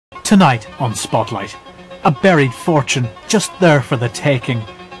Tonight on Spotlight, a buried fortune just there for the taking.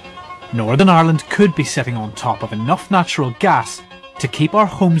 Northern Ireland could be sitting on top of enough natural gas to keep our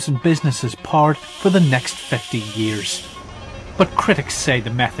homes and businesses powered for the next 50 years. But critics say the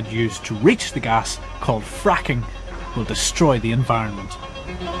method used to reach the gas, called fracking, will destroy the environment.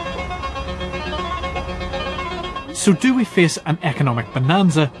 So do we face an economic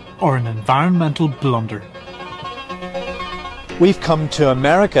bonanza or an environmental blunder? We've come to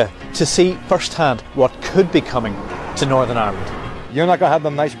America to see firsthand what could be coming to Northern Ireland. You're not going to have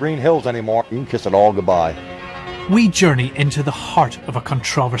them nice green hills anymore. You can kiss it all goodbye. We journey into the heart of a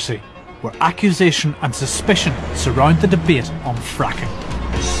controversy where accusation and suspicion surround the debate on fracking.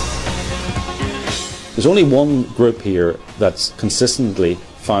 There's only one group here that's consistently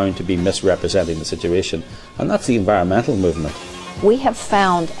found to be misrepresenting the situation, and that's the environmental movement. We have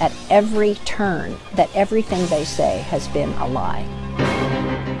found at every turn that everything they say has been a lie.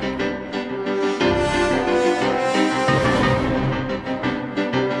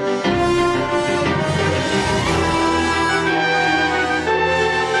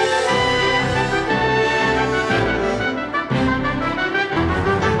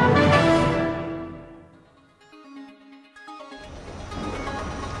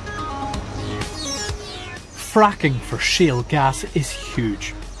 Fracking for shale gas is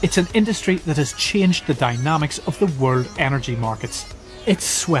huge. It's an industry that has changed the dynamics of the world energy markets. It's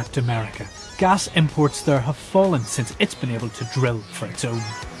swept America. Gas imports there have fallen since it's been able to drill for its own.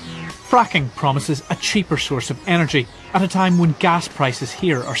 Fracking promises a cheaper source of energy at a time when gas prices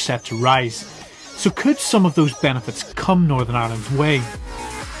here are set to rise. So could some of those benefits come Northern Ireland's way?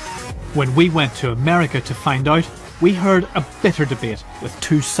 When we went to America to find out, we heard a bitter debate with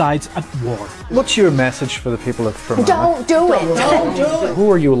two sides at war. What's your message for the people of Fermanagh? Don't do it! Don't do it! Who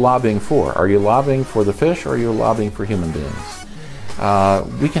are you lobbying for? Are you lobbying for the fish or are you lobbying for human beings?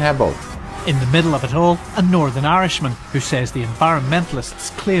 We can have both. In the middle of it all, a Northern Irishman who says the environmentalists'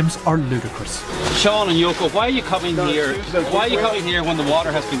 claims are ludicrous. Sean and Yoko, why are you coming here? Why are you coming here when the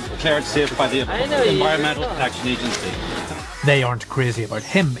water has been declared safe by the Environmental Protection Agency? They aren't crazy about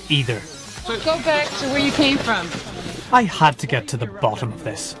him either. So go back to where you came from. I had to get to the bottom of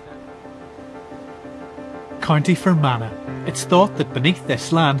this. County Fermanagh. It's thought that beneath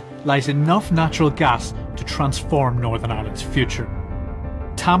this land lies enough natural gas to transform Northern Ireland's future.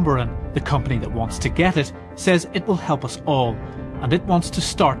 Tamboran, the company that wants to get it, says it will help us all, and it wants to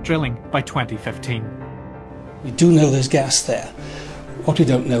start drilling by 2015. We do know there's gas there. What we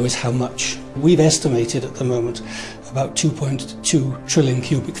don't know is how much. We've estimated at the moment about 2.2 trillion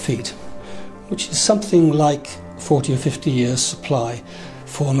cubic feet, which is something like 40 or 50 years supply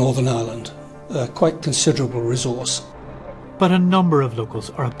for Northern Ireland. A quite considerable resource. But a number of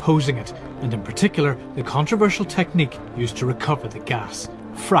locals are opposing it, and in particular the controversial technique used to recover the gas,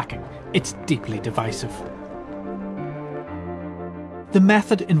 fracking. It's deeply divisive. The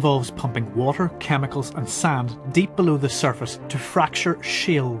method involves pumping water, chemicals and sand deep below the surface to fracture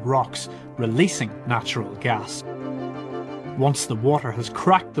shale rocks, releasing natural gas. Once the water has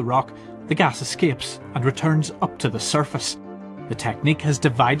cracked the rock, the gas escapes and returns up to the surface. The technique has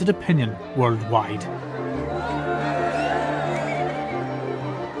divided opinion worldwide.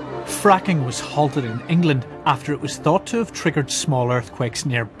 Fracking was halted in England after it was thought to have triggered small earthquakes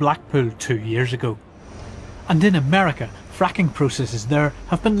near Blackpool 2 years ago. And in America, fracking processes there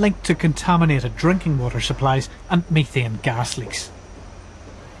have been linked to contaminated drinking water supplies and methane gas leaks.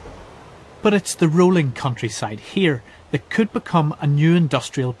 But it's the rolling countryside here that could become a new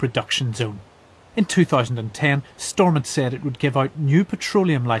industrial production zone. In 2010, Stormont said it would give out new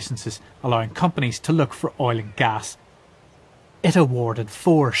petroleum licences, allowing companies to look for oil and gas. It awarded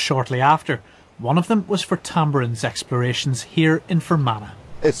 4 shortly after. One of them was for Tamboran's explorations here in Fermanagh.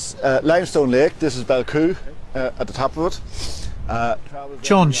 It's Limestone Lake. This is Belcoo at the top of it.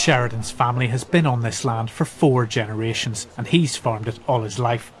 John Sheridan's family has been on this land for 4 generations, and he's farmed it all his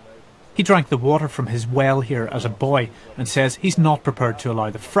life. He drank the water from his well here as a boy and says he's not prepared to allow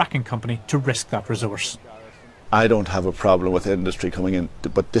the fracking company to risk that resource. I don't have a problem with industry coming in,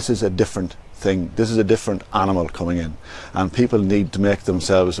 but this is a different thing. This is a different animal coming in, and people need to make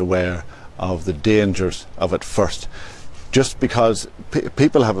themselves aware of the dangers of it first. Just because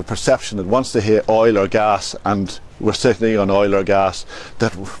people have a perception that once they hear oil or gas, and we're sitting on oil or gas,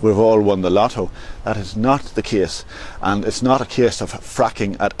 that we've all won the lotto. That is not the case, and it's not a case of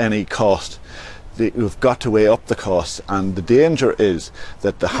fracking at any cost. We've got to weigh up the costs, and the danger is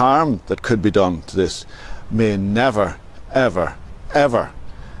that the harm that could be done to this may never, ever, ever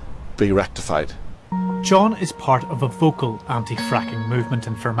be rectified. John is part of a vocal anti-fracking movement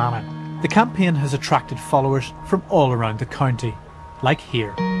in Fermanagh. The campaign has attracted followers from all around the county, like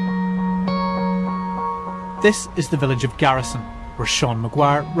here. This is the village of Garrison, where Sean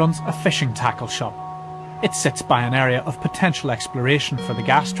Maguire runs a fishing tackle shop. It sits by an area of potential exploration for the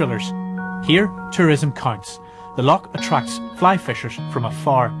gas drillers. Here, tourism counts. The loch attracts fly fishers from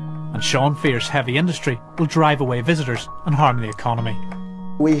afar, and Sean fears heavy industry will drive away visitors and harm the economy.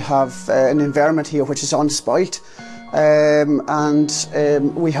 We have an environment here which is unspoilt,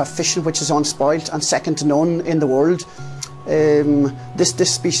 and we have fishing which is unspoilt and second to none in the world.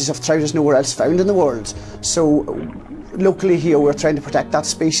 This species of trout is nowhere else found in the world. So locally here we're trying to protect that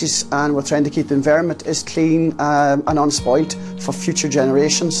species, and we're trying to keep the environment as clean and unspoilt for future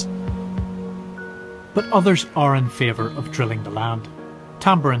generations. But others are in favour of drilling the land.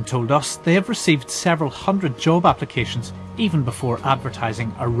 Tamboran told us they have received several hundred job applications even before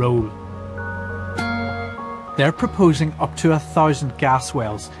advertising a role. They're proposing up to 1,000 gas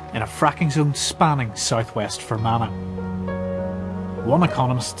wells in a fracking zone spanning southwest Fermanagh. One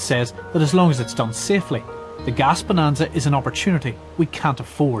economist says that as long as it's done safely, the gas bonanza is an opportunity we can't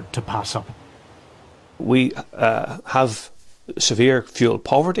afford to pass up. We have severe fuel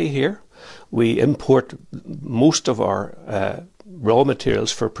poverty here. We import most of our raw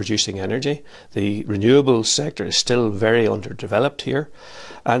materials for producing energy. The renewables sector is still very underdeveloped here,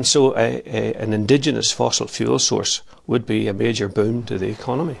 and so an indigenous fossil fuel source would be a major boon to the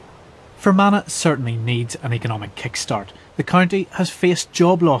economy. Fermanagh certainly needs an economic kickstart. The county has faced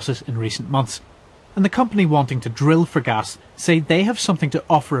job losses in recent months, and the company wanting to drill for gas say they have something to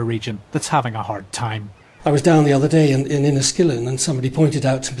offer a region that's having a hard time. I was down the other day in Enniskillen, and somebody pointed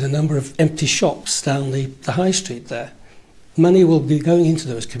out to me the number of empty shops down the high street there. Money will be going into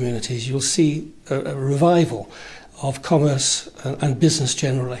those communities. You'll see a revival of commerce and business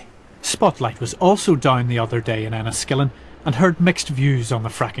generally. Spotlight was also down the other day in Enniskillen and heard mixed views on the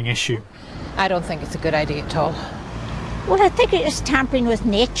fracking issue. I don't think it's a good idea at all. Well, I think it is tampering with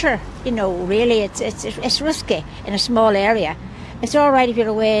nature. You know, really, it's risky in a small area. It's all right if you're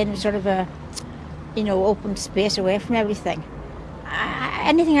away in sort of a, you know, open space away from everything.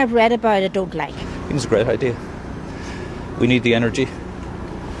 Anything I've read about it, I don't like. I think it's a great idea. We need the energy,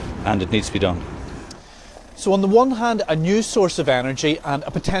 and it needs to be done. So on the one hand, a new source of energy and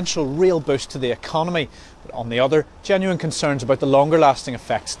a potential real boost to the economy, but on the other, genuine concerns about the longer lasting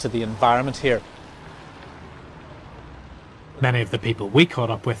effects to the environment here. Many of the people we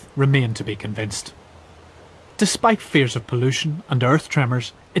caught up with remain to be convinced. Despite fears of pollution and earth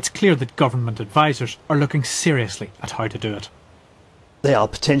tremors, it's clear that government advisors are looking seriously at how to do it. They are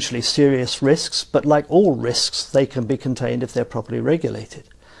potentially serious risks, but like all risks, they can be contained if they're properly regulated.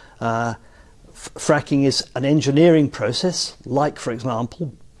 Fracking is an engineering process, like, for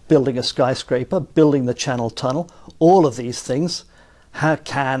example, building a skyscraper, building the Channel Tunnel. All of these things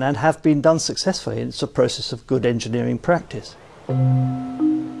can and have been done successfully. It's a process of good engineering practice.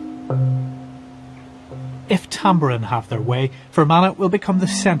 If Tamboran have their way, Fermanagh will become the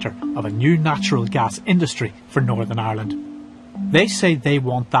centre of a new natural gas industry for Northern Ireland. They say they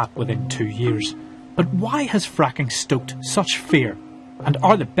want that within 2 years. But why has fracking stoked such fear? And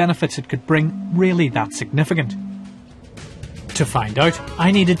are the benefits it could bring really that significant? To find out,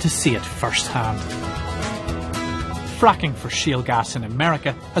 I needed to see it firsthand. Fracking for shale gas in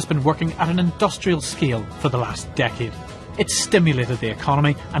America has been working at an industrial scale for the last decade. It's stimulated the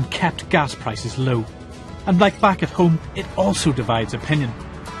economy and kept gas prices low. And like back at home, it also divides opinion.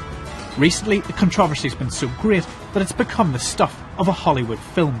 Recently, the controversy's been so great that it's become the stuff of a Hollywood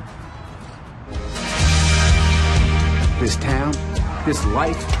film. This town, this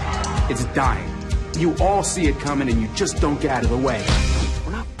life, it's dying. You all see it coming and you just don't get out of the way.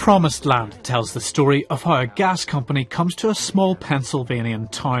 Promised Land tells the story of how a gas company comes to a small Pennsylvanian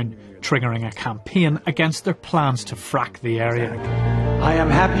town, triggering a campaign against their plans to frack the area. I am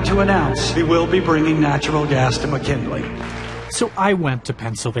happy to announce we will be bringing natural gas to McKinley. So I went to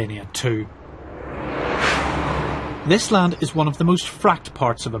Pennsylvania too. This land is one of the most fracked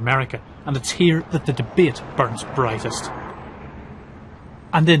parts of America, and it's here that the debate burns brightest.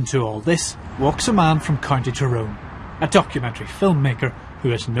 And into all this walks a man from County Tyrone, a documentary filmmaker who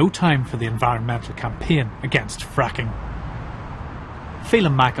has no time for the environmental campaign against fracking.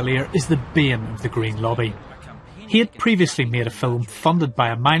 Phelim McAleer is the bane of the Green lobby. He had previously made a film funded by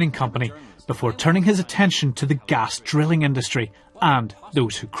a mining company before turning his attention to the gas drilling industry and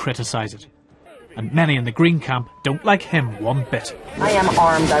those who criticise it. And many in the Green camp don't like him one bit. I am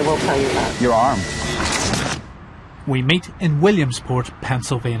armed, I will tell you that. You're armed. We meet in Williamsport,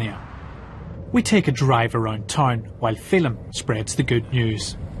 Pennsylvania. We take a drive around town while Phelim spreads the good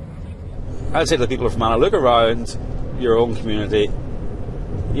news. I'd say to the people of Fermanagh, look around your own community.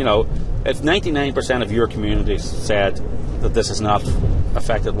 You know, if 99% of your community said that this is not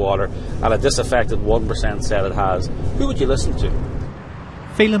affected water and a disaffected 1% said it has, who would you listen to?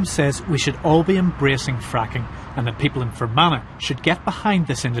 Phelim says we should all be embracing fracking and that people in Fermanagh should get behind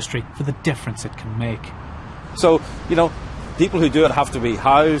this industry for the difference it can make. So, you know, people who do it have to be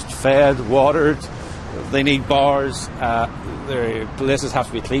housed, fed, watered, they need bars, their places have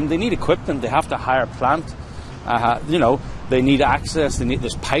to be cleaned, they need equipment, they have to hire plant, you know, they need access,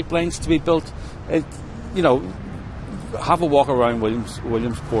 there's pipelines to be built. You know, have a walk around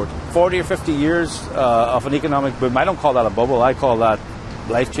Williamsport. 40 or 50 years of an economic boom. I don't call that a bubble, I call that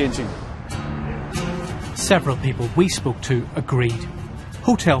life-changing. Several people we spoke to agreed.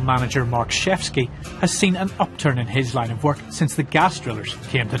 Hotel manager Mark Shefsky has seen an upturn in his line of work since the gas drillers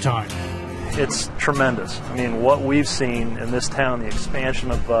came to town. It's tremendous. I mean, what we've seen in this town, the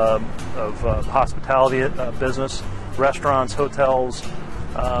expansion of hospitality business, restaurants, hotels,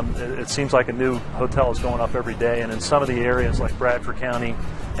 it seems like a new hotel is going up every day. And in some of the areas like Bradford County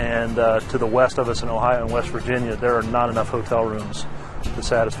and to the west of us in Ohio and West Virginia, there are not enough hotel rooms to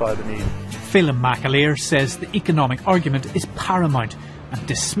satisfy the need. Phelim McAleer says the economic argument is paramount and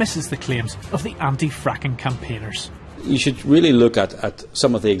dismisses the claims of the anti-fracking campaigners. You should really look at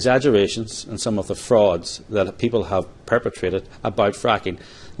some of the exaggerations and some of the frauds that people have perpetrated about fracking.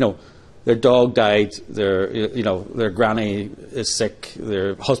 You know, their dog died, their granny is sick,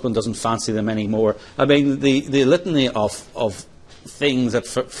 their husband doesn't fancy them anymore. I mean, the litany of things that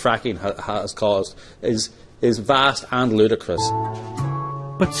fracking has caused is vast and ludicrous.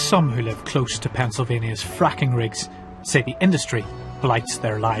 But some who live close to Pennsylvania's fracking rigs say the industry blights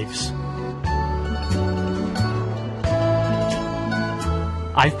their lives.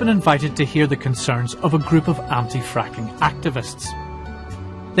 I've been invited to hear the concerns of a group of anti-fracking activists.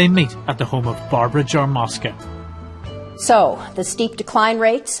 They meet at the home of Barbara Jarmoska. So, the steep decline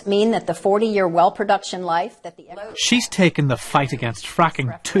rates mean that the 40-year well production life that the... She's taken the fight against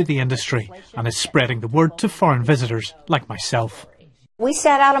fracking to the industry and is spreading the word to foreign visitors like myself. We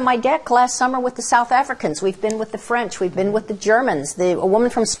sat out on my deck last summer with the South Africans. We've been with the French. We've been with the Germans. A woman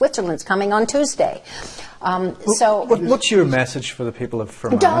from Switzerland's coming on Tuesday. What's your message for the people of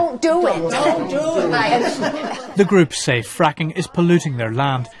Fermanagh? Don't do it. Don't do it. The group say fracking is polluting their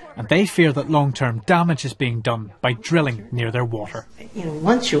land and they fear that long-term damage is being done by drilling near their water. You know,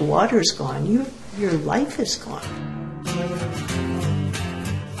 once your water's gone, your life is gone.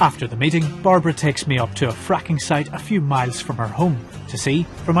 After the meeting, Barbara takes me up to a fracking site a few miles from her home to see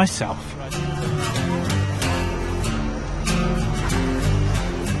for myself.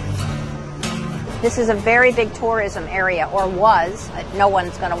 This is a very big tourism area, or was. No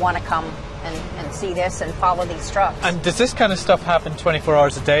one's going to want to come and see this and follow these trucks. And does this kind of stuff happen 24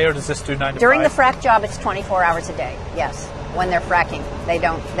 hours a day, or does this do 9 to 5? During the frack job, it's 24 hours a day, yes. When they're fracking, they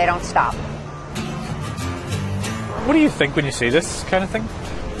don't stop. What do you think when you see this kind of thing?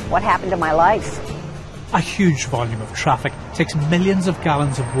 What happened to my life? A huge volume of traffic takes millions of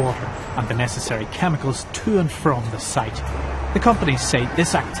gallons of water and the necessary chemicals to and from the site. The companies say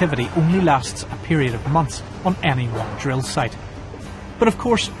this activity only lasts a period of months on any one drill site. But of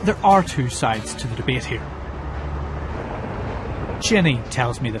course, there are two sides to the debate here. Jenny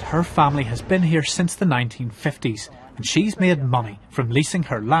tells me that her family has been here since the 1950s and she's made money from leasing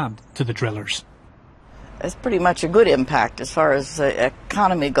her land to the drillers. It's pretty much a good impact as far as the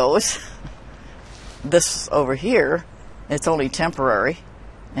economy goes. This over here, it's only temporary,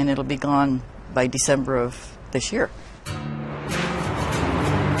 and it'll be gone by December of this year.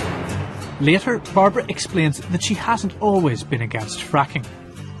 Later, Barbara explains that she hasn't always been against fracking,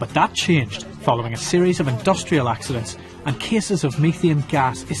 but that changed following a series of industrial accidents and cases of methane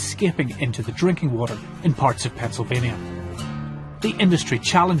gas escaping into the drinking water in parts of Pennsylvania. The industry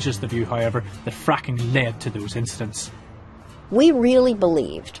challenges the view, however, that fracking led to those incidents. We really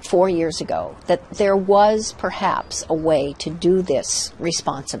believed 4 years ago that there was perhaps a way to do this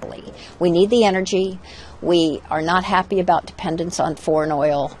responsibly. We need the energy. We are not happy about dependence on foreign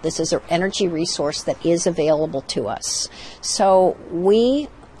oil. This is an energy resource that is available to us. So we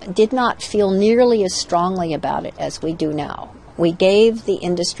did not feel nearly as strongly about it as we do now. We gave the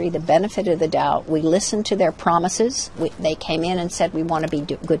industry the benefit of the doubt. We listened to their promises. They came in and said, we want to be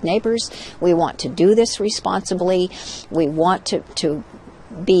good neighbors. We want to do this responsibly. We want to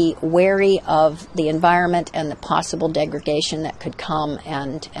be wary of the environment and the possible degradation that could come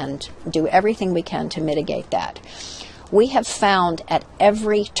and do everything we can to mitigate that. We have found at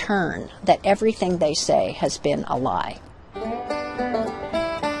every turn that everything they say has been a lie.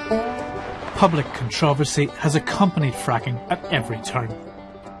 Public controversy has accompanied fracking at every turn.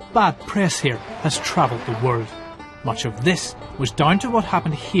 Bad press here has travelled the world. Much of this was down to what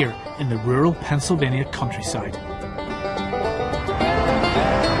happened here in the rural Pennsylvania countryside.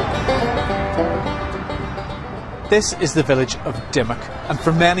 This is the village of Dimmock, and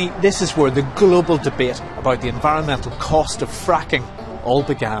for many, this is where the global debate about the environmental cost of fracking all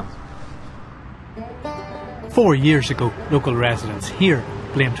began. 4 years ago, local residents here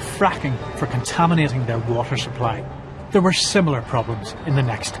blamed fracking for contaminating their water supply. There were similar problems in the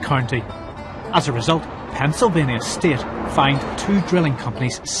next county. As a result, Pennsylvania State fined 2 drilling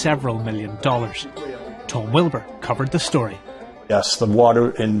companies several $1 million. Tom Wilbur covered the story. Yes, the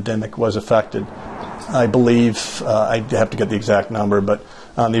water in Dimmock was affected. I believe, I'd have to get the exact number, but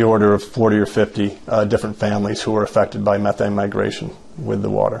on the order of 40 or 50 different families who were affected by methane migration with the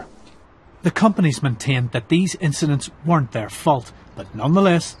water. The companies maintained that these incidents weren't their fault, but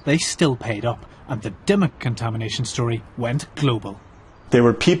nonetheless they still paid up, and the Dimmock contamination story went global. They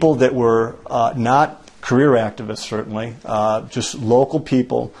were people that were not career activists, certainly, just local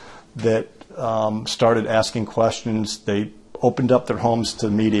people that started asking questions. They opened up their homes to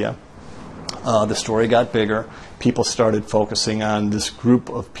the media. The story got bigger. People started focusing on this group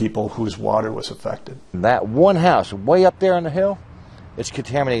of people whose water was affected. That one house way up there on the hill, it's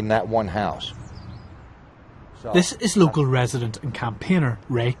contaminating that one house. So, this is local resident and campaigner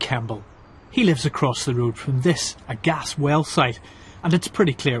Ray Campbell. He lives across the road from this, a gas well site, and it's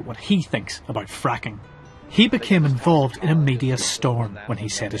pretty clear what he thinks about fracking. He became involved in a media storm when he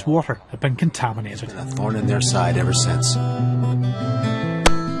said his water had been contaminated. A thorn in their side ever since.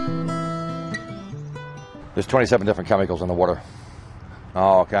 There's 27 different chemicals in the water.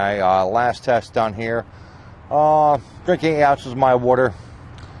 Okay, last test done here. Drinking 8 ounces of my water,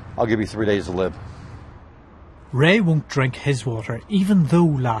 I'll give you 3 days to live. Ray won't drink his water, even though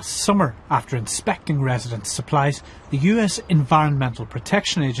last summer, after inspecting residents' supplies, the US Environmental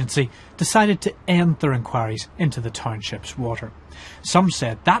Protection Agency decided to end their inquiries into the township's water. Some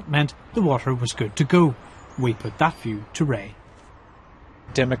said that meant the water was good to go. We put that view to Ray.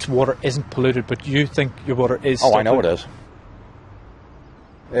 Dimmock's water isn't polluted, but you think your water is I know it is.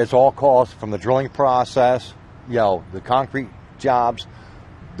 It's all caused from the drilling process, the concrete jobs,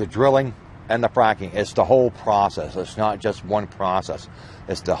 the drilling, and the fracking. It's the whole process. It's not just one process.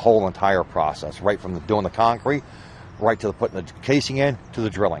 It's the whole entire process, right from doing the concrete, right to putting the casing in, to the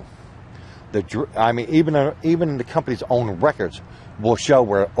drilling. Even the company's own records will show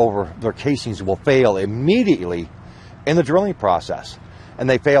where their casings will fail immediately in the drilling process, and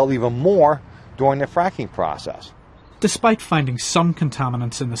they fail even more during the fracking process. Despite finding some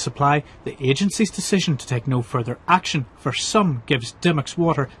contaminants in the supply, the agency's decision to take no further action for some gives Dimmock's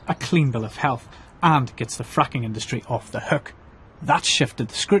water a clean bill of health and gets the fracking industry off the hook. That shifted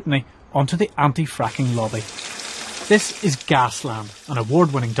the scrutiny onto the anti-fracking lobby. This is Gasland, an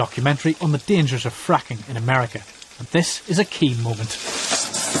award-winning documentary on the dangers of fracking in America. And this is a key moment.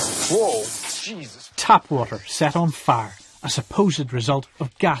 Whoa, Jesus. Tap water set on fire, a supposed result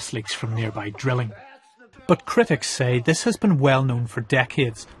of gas leaks from nearby drilling. But critics say this has been well known for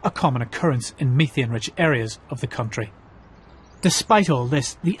decades, a common occurrence in methane-rich areas of the country. Despite all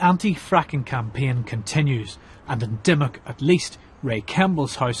this, the anti-fracking campaign continues, and in Dimmock at least, Ray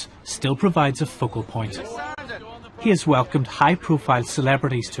Campbell's house still provides a focal point. He has welcomed high-profile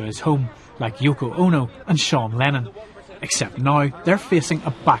celebrities to his home, like Yoko Ono and Sean Lennon, except now they're facing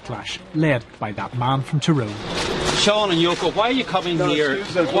a backlash led by that man from Tyrone. Sean and Yoko, why are you coming here?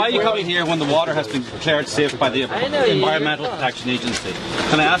 Why are you coming here when the water has been declared safe by the Environmental Protection Agency?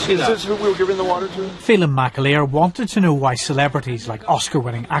 Can I ask you that? Is this who we were giving the water to? Phelan McAleer wanted to know why celebrities like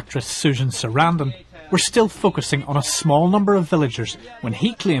Oscar-winning actress Susan Sarandon were still focusing on a small number of villagers when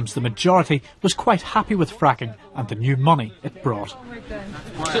he claims the majority was quite happy with fracking and the new money it brought.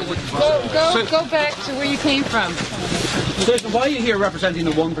 Go back to where you came from. Susan, why are you here representing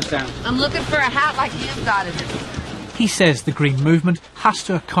the 1%? I'm looking for a hat like you've got it. He says the Green Movement has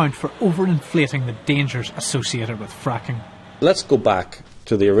to account for overinflating the dangers associated with fracking. Let's go back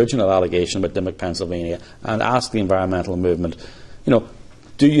to the original allegation about Dimmock, Pennsylvania, and ask the environmental movement,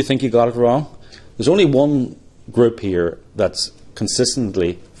 do you think you got it wrong? There's only one group here that's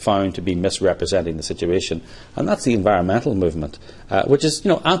consistently found to be misrepresenting the situation, and that's the environmental movement, which is,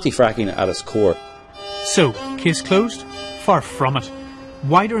 anti-fracking at its core. So, case closed? Far from it.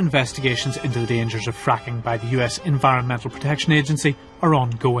 Wider investigations into the dangers of fracking by the US Environmental Protection Agency are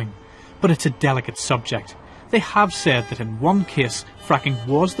ongoing, but it's a delicate subject. They have said that in one case, fracking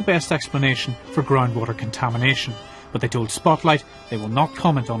was the best explanation for groundwater contamination, but they told Spotlight they will not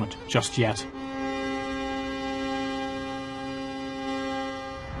comment on it just yet.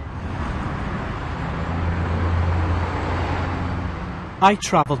 I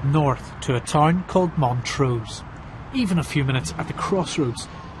travelled north to a town called Montrose. Even a few minutes at the crossroads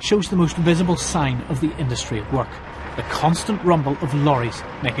shows the most visible sign of the industry at work, the constant rumble of lorries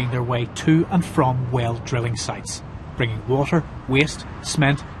making their way to and from well drilling sites, bringing water, waste,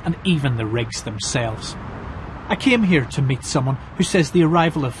 cement and even the rigs themselves. I came here to meet someone who says the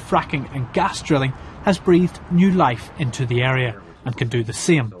arrival of fracking and gas drilling has breathed new life into the area and can do the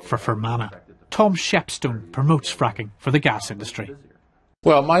same for Fermanagh. Tom Shepstone promotes fracking for the gas industry.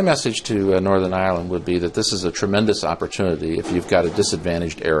 Well, my message to Northern Ireland would be that this is a tremendous opportunity if you've got a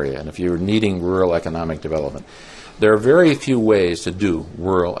disadvantaged area and if you're needing rural economic development. There are very few ways to do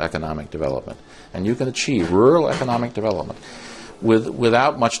rural economic development, and you can achieve rural economic development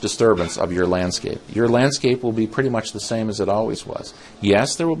without much disturbance of your landscape. Your landscape will be pretty much the same as it always was.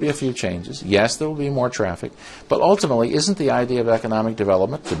 Yes, there will be a few changes. Yes, there will be more traffic. But ultimately, isn't the idea of economic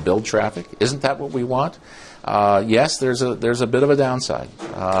development to build traffic? Isn't that what we want? Yes, there's a bit of a downside.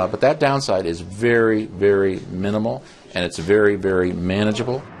 But that downside is very, very minimal, and it's very, very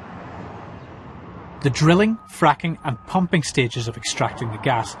manageable. The drilling, fracking and pumping stages of extracting the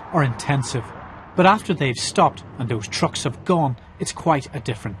gas are intensive. But after they've stopped and those trucks have gone, it's quite a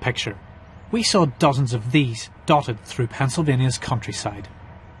different picture. We saw dozens of these dotted through Pennsylvania's countryside.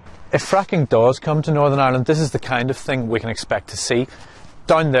 If fracking does come to Northern Ireland, this is the kind of thing we can expect to see.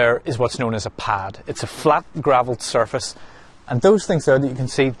 Down there is what's known as a pad. It's a flat gravelled surface, and those things there that you can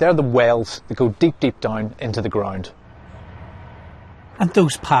see, they're the wells that go deep, deep down into the ground. And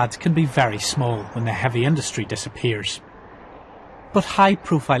those pads can be very small when the heavy industry disappears. But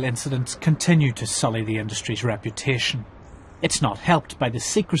high-profile incidents continue to sully the industry's reputation. It's not helped by the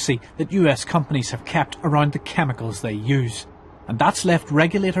secrecy that US companies have kept around the chemicals they use. And that's left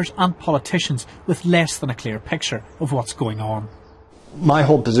regulators and politicians with less than a clear picture of what's going on. My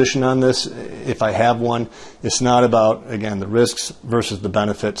whole position on this, if I have one, it's not about, again, the risks versus the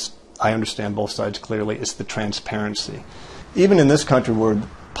benefits. I understand both sides clearly. It's the transparency. Even in this country where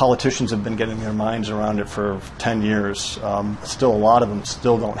politicians have been getting their minds around it for 10 years, still a lot of them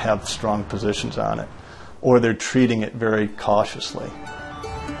still don't have strong positions on it, or they're treating it very cautiously.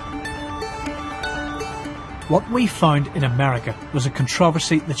 What we found in America was a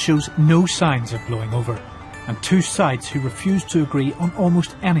controversy that shows no signs of blowing over, and two sides who refuse to agree on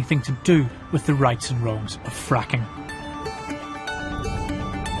almost anything to do with the rights and wrongs of fracking.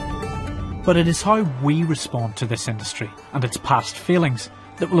 But it is how we respond to this industry and its past failings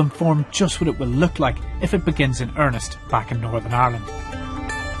that will inform just what it will look like if it begins in earnest back in Northern Ireland.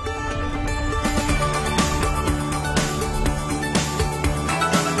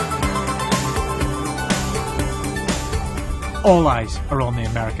 All eyes are on the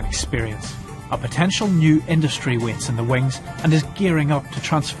American experience. A potential new industry waits in the wings and is gearing up to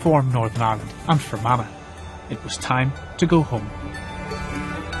transform Northern Ireland and Fermanagh. It was time to go home.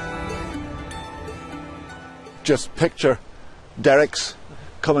 Just picture derricks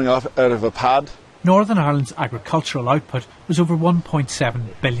coming off out of a pad. Northern Ireland's agricultural output was over £1.7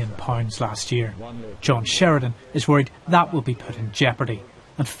 billion last year. John Sheridan is worried that will be put in jeopardy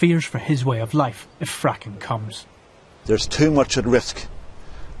and fears for his way of life if fracking comes. There's too much at risk.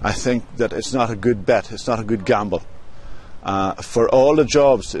 I think that it's not a good bet, it's not a good gamble. For all the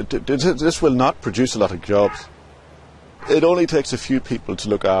jobs, this will not produce a lot of jobs. It only takes a few people to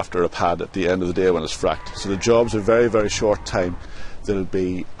look after a pad at the end of the day when it's fracked. So the jobs are very, very short time. There'll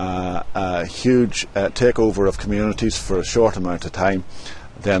be a huge takeover of communities for a short amount of time.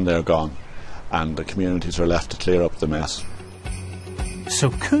 Then they're gone, and the communities are left to clear up the mess. So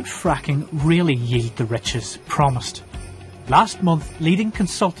could fracking really yield the riches promised? Last month, leading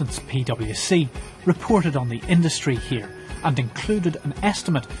consultants PwC reported on the industry here and included an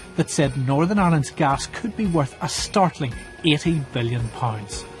estimate that said Northern Ireland's gas could be worth a startling £80 billion.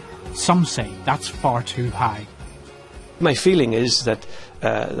 Some say that's far too high. My feeling is that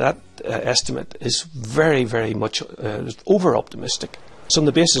that estimate is very, very much over-optimistic. So on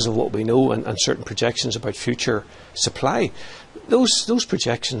the basis of what we know and certain projections about future supply, those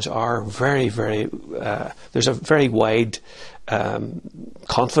projections are very, very, there's a very wide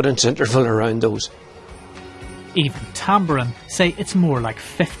confidence interval around those. Even Tamboran say it's more like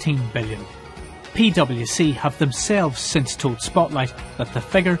 15 billion. PwC have themselves since told Spotlight that the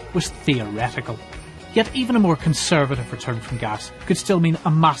figure was theoretical. Yet even a more conservative return from gas could still mean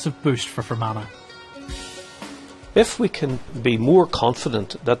a massive boost for Fermanagh. If we can be more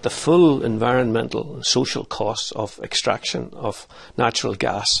confident that the full environmental and social costs of extraction of natural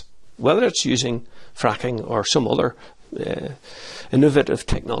gas, whether it's using fracking or some other innovative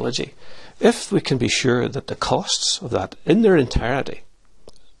technology, if we can be sure that the costs of that in their entirety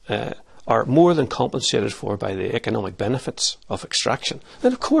are more than compensated for by the economic benefits of extraction,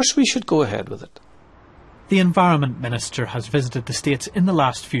 then of course we should go ahead with it. The Environment Minister has visited the States in the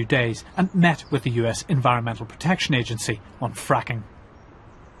last few days and met with the US Environmental Protection Agency on fracking.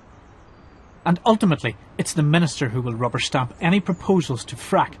 And ultimately, it's the Minister who will rubber stamp any proposals to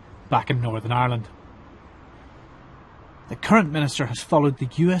frack back in Northern Ireland. The current Minister has followed the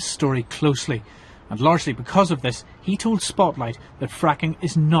US story closely, and largely because of this, he told Spotlight that fracking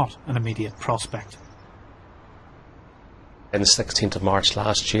is not an immediate prospect. On the 16th of March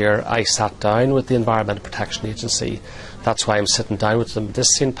last year, I sat down with the Environmental Protection Agency. That's why I'm sitting down with them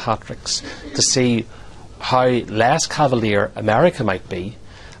this St. Patrick's, to see how less cavalier America might be,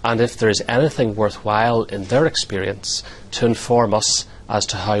 and if there is anything worthwhile in their experience to inform us as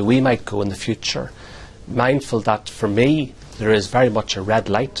to how we might go in the future. Mindful that for me there is very much a red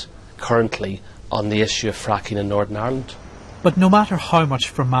light currently on the issue of fracking in Northern Ireland. But no matter how much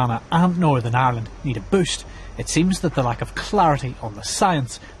Fermanagh and Northern Ireland need a boost, it seems that the lack of clarity on the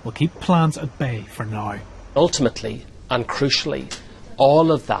science will keep plans at bay for now. Ultimately and crucially,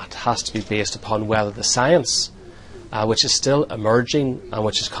 all of that has to be based upon whether the science, which is still emerging and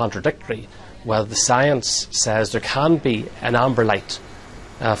which is contradictory, whether the science says there can be an amber light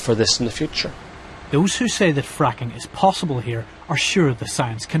for this in the future. Those who say that fracking is possible here are sure the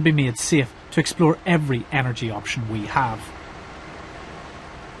science can be made safe to explore every energy option we have.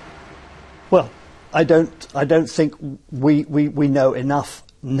 Well, I don't think we know enough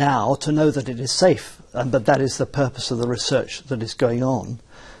now to know that it is safe, but that is the purpose of the research that is going on,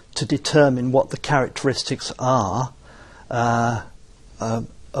 to determine what the characteristics are of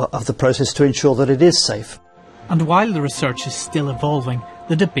the process to ensure that it is safe. And while the research is still evolving,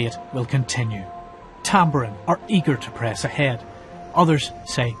 the debate will continue. Tamboran are eager to press ahead. Others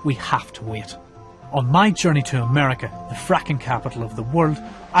say we have to wait. On my journey to America, the fracking capital of the world,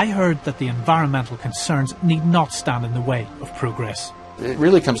 I heard that the environmental concerns need not stand in the way of progress. It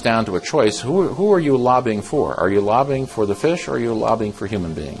really comes down to a choice. Who are you lobbying for? Are you lobbying for the fish, or are you lobbying for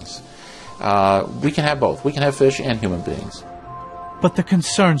human beings? We can have both. We can have fish and human beings. But the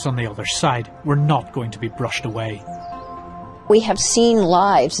concerns on the other side were not going to be brushed away. We have seen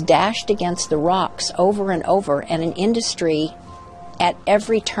lives dashed against the rocks over and over, and an industry at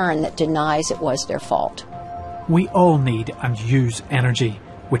every turn that denies it was their fault. We all need and use energy,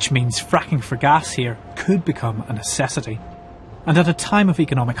 which means fracking for gas here could become a necessity. And at a time of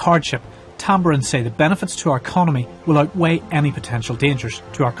economic hardship, Tamboran say the benefits to our economy will outweigh any potential dangers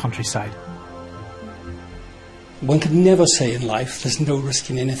to our countryside. One can never say in life there's no risk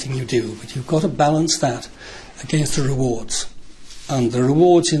in anything you do, but you've got to balance that against the rewards. And the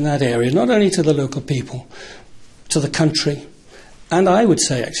rewards in that area, not only to the local people, to the country, and I would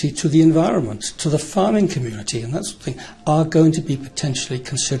say actually to the environment, to the farming community and that sort of thing, are going to be potentially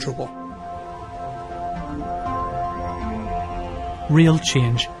considerable. Real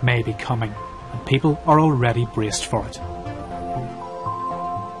change may be coming, and people are already braced for it.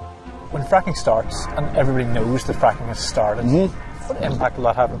 When fracking starts, and everybody knows that fracking has started, what impact will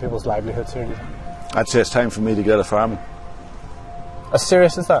that have on people's livelihoods here, do you think? I'd say it's time for me to go to farming. As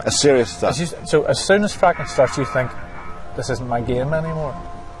serious as that? As serious as that. So as soon as fracking starts, you think, this isn't my game anymore?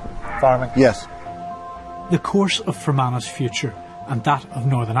 Farming? Yes. The course of Fermanagh's future, and that of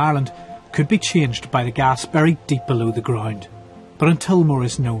Northern Ireland, could be changed by the gas buried deep below the ground. But until more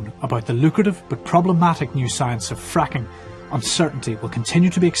is known about the lucrative but problematic new science of fracking, uncertainty will continue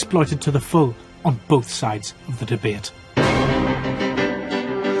to be exploited to the full on both sides of the debate.